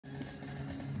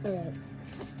Alright,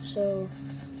 so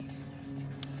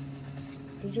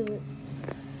these are the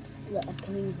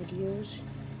upcoming videos.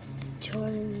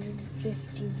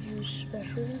 250 views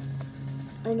special.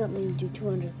 I'm not going to do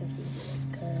 250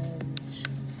 because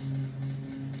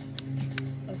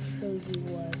I'll show you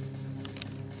what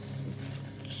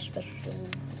special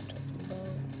I'm talking about.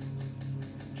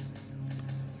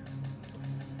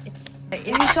 If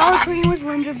you saw the Korean with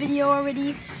Ranger video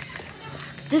already,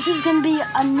 this is going to be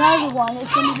another one.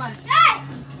 It's going to be my... Guys,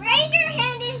 raise your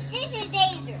hand if this is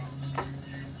dangerous.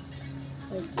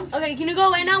 Okay, can you go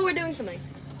away now? We're doing something.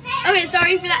 Okay,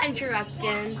 sorry for that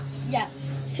interruption. Yeah,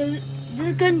 so this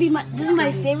is going to be my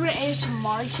favorite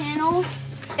ASMR channel.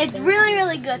 It's really,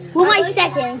 really good. Well, my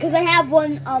second, because I have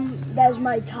one that's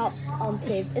my top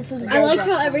favorite. It's I like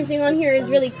how everything on here is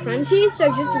really crunchy, so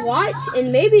just watch,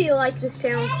 and maybe you'll like this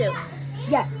channel too.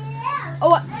 Yeah.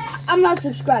 Oh, I'm not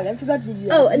subscribed. I forgot to do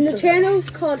that. Oh, and the channel's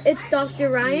called It's Dr.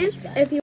 Ryan. If you